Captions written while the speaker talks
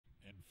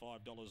$5.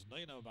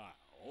 Nina Bar.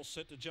 All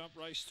set to jump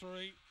race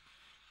 3.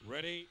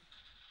 Ready.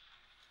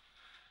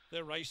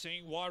 They're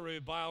racing.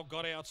 Wairu Bale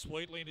got out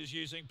sweetly and is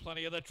using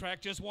plenty of the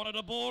track. Just wanted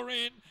to bore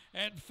in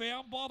and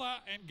found bother.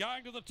 And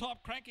going to the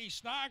top, Cranky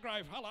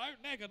Snargrave. Hello,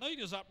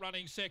 Naganita's up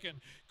running second.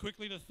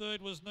 Quickly to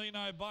third was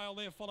Nino Bale.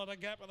 There followed a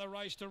gap in the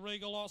race to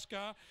Regal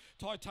Oscar.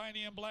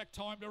 Titanium Black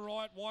time to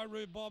right.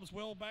 Wairu Bob's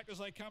well back as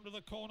they come to the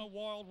corner.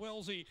 Wild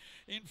Wellesley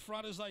in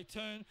front as they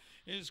turn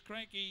is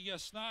Cranky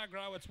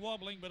Snargrove. It's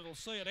wobbling, but it'll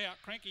see it out.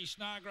 Cranky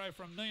Snargrove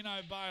from Nino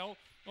Bale.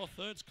 Well,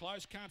 third's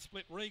close. Can't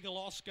split Regal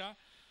Oscar.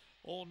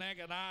 All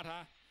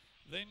Naganata.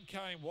 Then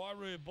came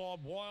Wairu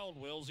Bob, Wild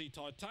Wellesley,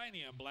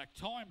 Titanium Black,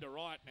 time to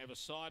right, never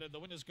sided. The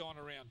winner's gone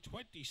around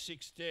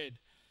 26 dead,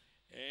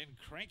 and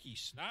Cranky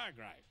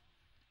Snargrave.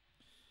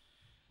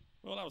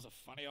 Well, that was a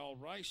funny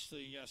old race.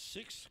 The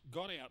 6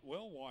 got out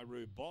well,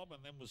 Wairu Bob,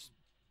 and then was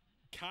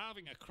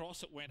carving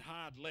across. It went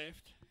hard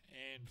left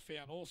and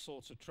found all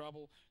sorts of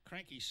trouble.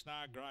 Cranky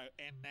Snargrove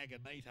and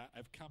Naganita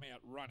have come out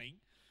running,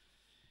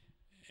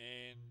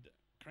 and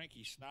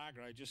Cranky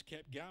Snargrove just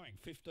kept going.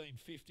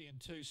 15.50 and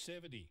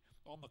 2.70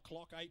 on the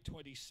clock.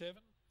 8.27,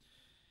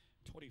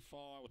 25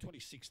 or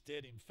 26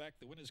 dead. In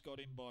fact, the winners got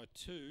in by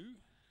 2.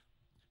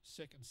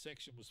 Second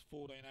section was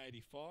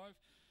 14.85.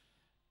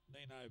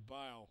 Nino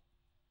Bale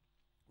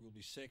will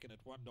be second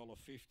at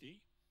 $1.50.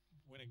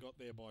 Winner got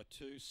there by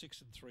 2.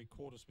 6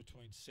 3/4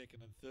 between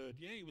second and third.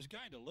 Yeah, he was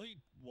going to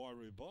lead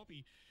Wairu Bob.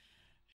 He